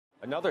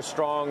Another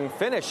strong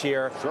finish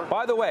here. Sure.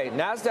 By the way,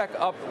 NASDAQ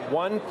up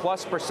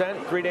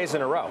 1+% 3 days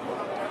in a row.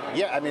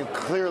 Yeah, I mean,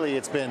 clearly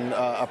it's been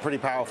a pretty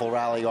powerful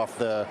rally off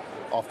the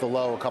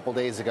low a couple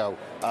days ago.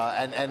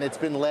 And it's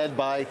been led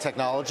by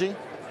technology.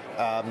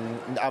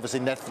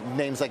 Obviously,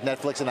 names like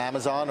Netflix and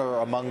Amazon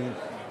are among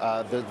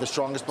the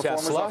strongest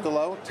performers off the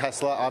low.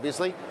 Tesla,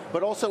 obviously.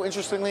 But also,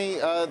 interestingly,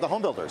 the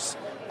home builders,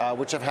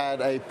 which have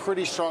had a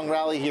pretty strong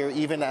rally here,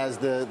 even as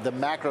the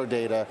macro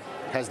data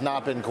has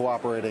not been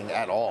cooperating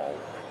at all.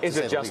 Is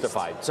it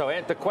justified? So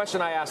the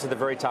question I asked at the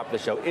very top of the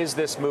show, is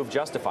this move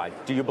justified?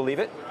 Do you believe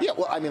it? Yeah,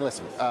 well, I mean,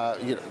 listen,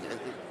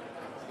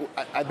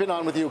 I've been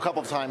on with you a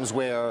couple of times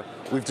where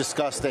we've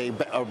discussed a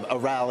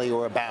rally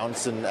or a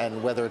bounce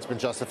and whether it's been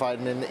justified.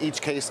 And in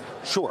each case,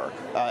 sure.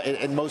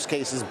 In most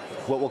cases,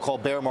 what we'll call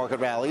bear market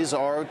rallies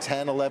are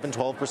 10, 11,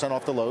 12%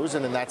 off the lows.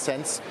 And in that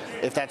sense,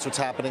 if that's what's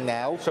happening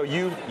now. So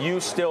you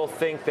still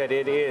think that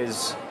it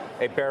is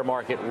a bear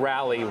market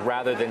rally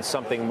rather than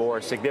something more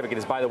significant?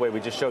 As, by the way,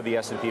 we just showed the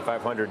S&P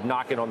 500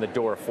 knocking on the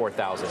door of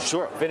 4,000.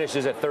 Sure.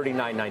 Finishes at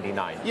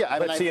 39.99. Yeah,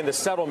 Let's see in the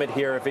settlement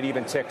here if it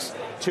even ticks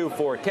to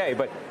 4K.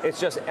 But it's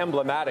just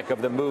emblematic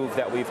of the move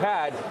that we've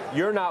had.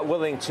 You're not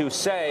willing to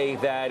say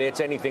that it's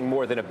anything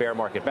more than a bear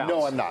market bounce.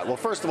 No, I'm not. Well,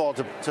 first of all,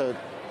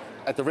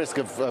 at the risk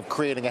of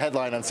creating a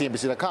headline on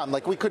CNBC.com,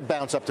 like we could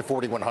bounce up to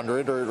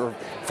 4,100 or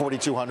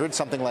 4,200,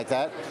 something like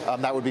that.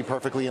 That would be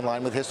perfectly in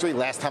line with history.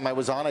 Last time I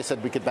was on, I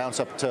said we could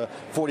bounce up to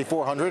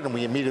 4,400, and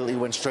we immediately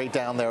went straight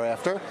down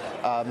thereafter.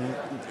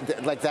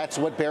 Like that's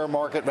what bear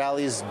market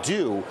rallies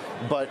do.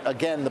 But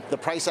again, the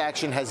price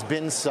action has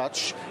been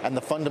such, and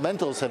the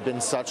fundamentals have been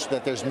such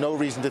that there's no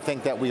reason to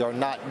think that we are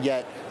not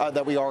yet,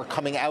 that we are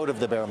coming out of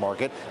the bear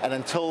market. And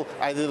until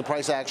either the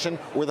price action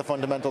or the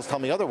fundamentals tell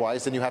me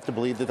otherwise, then you have to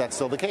believe that that's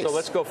still the case. So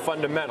let's go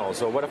fundamentals.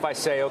 So what if I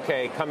say,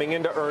 okay, coming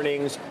into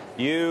earnings,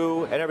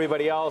 you and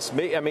everybody else,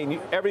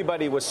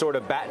 everybody was sort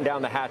of batting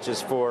down the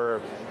hatches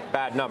for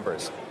bad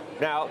numbers.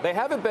 Now, they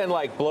haven't been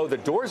like blow the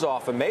doors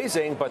off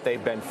amazing, but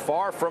they've been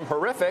far from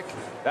horrific.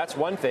 That's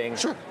one thing.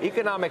 Sure.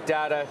 Economic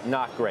data,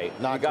 not great.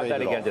 Not you got great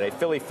that again all. today.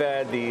 Philly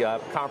Fed,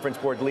 the Conference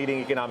Board leading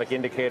economic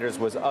indicators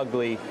was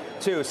ugly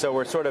too. So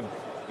we're sort of,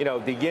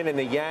 the yin and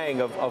the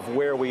yang of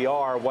where we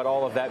are, what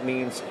all of that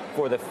means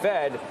for the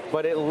Fed.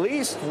 But at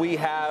least we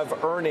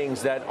have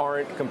earnings that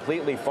aren't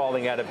completely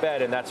falling out of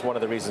bed, and that's one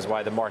of the reasons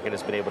why the market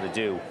has been able to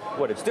do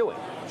what it's doing.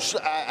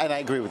 And I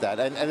agree with that.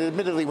 And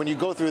admittedly, when you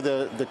go through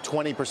the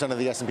 20% of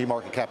the S&P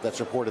market cap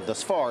that's reported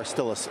thus far,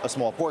 still a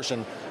small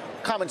portion,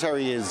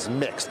 commentary is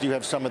mixed. You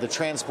have some of the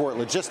transport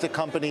logistic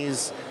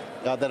companies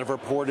that have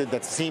reported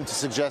that seem to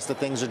suggest that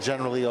things are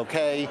generally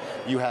okay.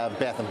 You have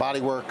Bath and Body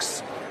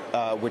Works,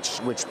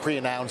 which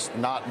pre-announced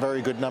not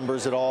very good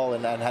numbers at all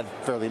and had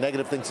fairly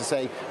negative things to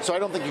say. So I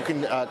don't think you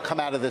can come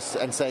out of this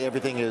and say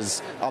everything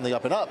is on the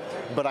up and up.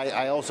 But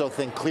I also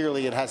think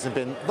clearly it hasn't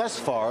been thus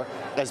far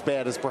as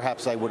bad as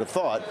perhaps I would have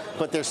thought.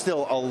 But there's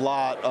still a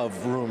lot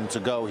of room to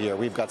go here.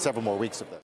 We've got several more weeks of this.